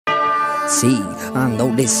See, I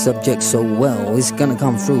know this subject so well, it's gonna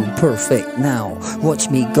come through perfect now. Watch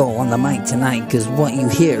me go on the mic tonight, cause what you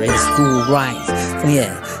hear is full right.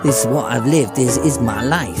 Yeah, it's what I've lived, this is my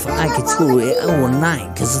life. I could tour it all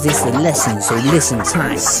night, cause this is a lesson, so listen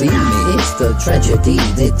tight. See me, it's the tragedy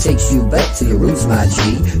that takes you back to your roots, my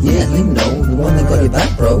G. Yeah, you know, the one that got your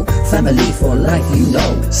back, bro. Family for life, you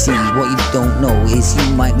know. See, what you don't know is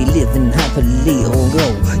you might be living happily,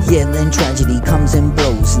 although yeah, then tragedy comes and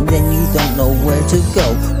blows, and then you don't know where to go.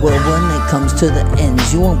 Well, when it comes to the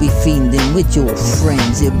ends, you won't be fiending with your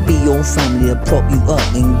friends. It'll be your family to prop you up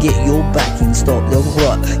and get your backing, stop the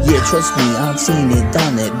rut. Yeah, trust me, I've seen it,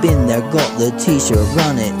 done it, been there, got the t-shirt,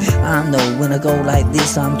 run it. I know when I go like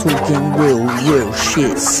this, I'm talking real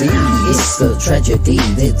shit. See, it's the tragedy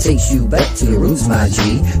that takes you back to your roots, my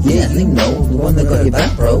G. Yeah, you know, the one that got your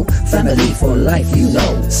back, bro. Family for life, you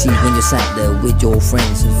know. See, when you're sat there with your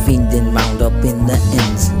friends and fiending round up in the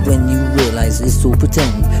ends, when you realize it's all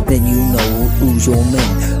pretend, then you know who's your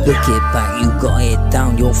men. Look it back, you got it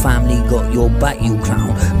down, your family got your back, you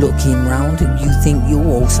clown. Looking round, you think you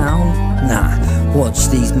all sound? Nah, watch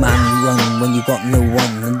these man run when you got no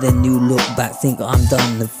one, and then you look back, think I'm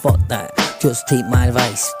done, and fuck that. Just take my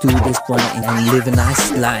advice, do this right and live a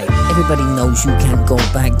nice life. Everybody knows you can't go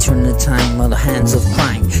back, turn the time on the hands of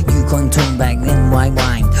crime. You can't turn back, then why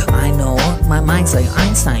whine? I know, my mind's like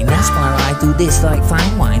Einstein, that's why I do this like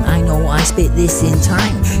fine wine. I know I spit this in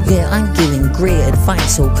time, yeah, I'm giving great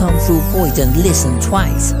advice, so come through boys and listen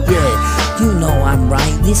twice. Yeah, you know I'm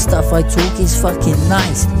right, this stuff I talk is fucking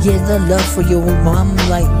nice. Yeah, the love for your mom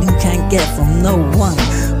like you can't get from no one.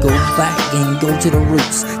 Go back and go to the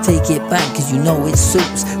roots, take it back cause you know it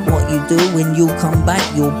suits. What you do when you come back,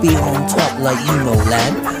 you'll be on top like you know,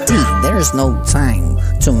 lad. See, there's no time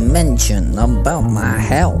to mention about my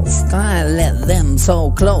health. I let them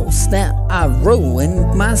so close that I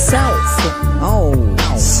ruined myself. Oh,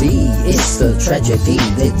 see, it's the tragedy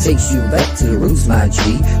that takes you back to your roots, my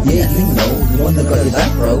G. Yeah, you know, the one that got your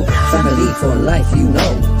back, bro. Family for life, you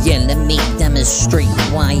know. Yeah, let me demonstrate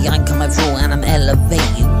why I'm coming through and I'm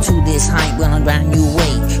elevating to this height when I'm brand new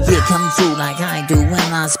way. Yeah, come through like I do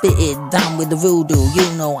when I spit it down with the voodoo.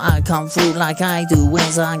 You know I come through like I do when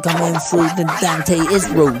I'm coming through. The Dantay is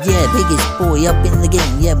rude. Yeah, biggest boy up in the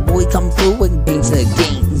game. Yeah, boy, come through and change the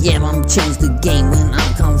game. Yeah, I'm change the game when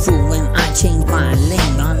I come through, when I change my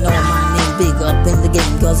lane. I know my name big up in the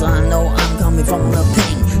game, cause I know I'm coming from the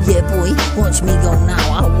pain. Yeah, boy, watch me go now.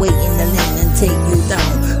 I'll wait in the lane and take you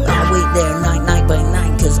down. I'll wait there night by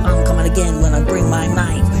night, cause I'm coming again when I bring my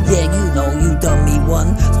knife. Yeah, you know you done me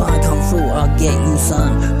one, so I come through, I'll get you,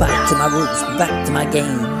 son. Back to my roots, back to my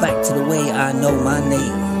game, back to the way I know my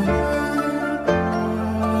name.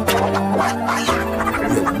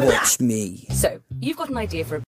 Yeah, watch me. So, you've got an idea for a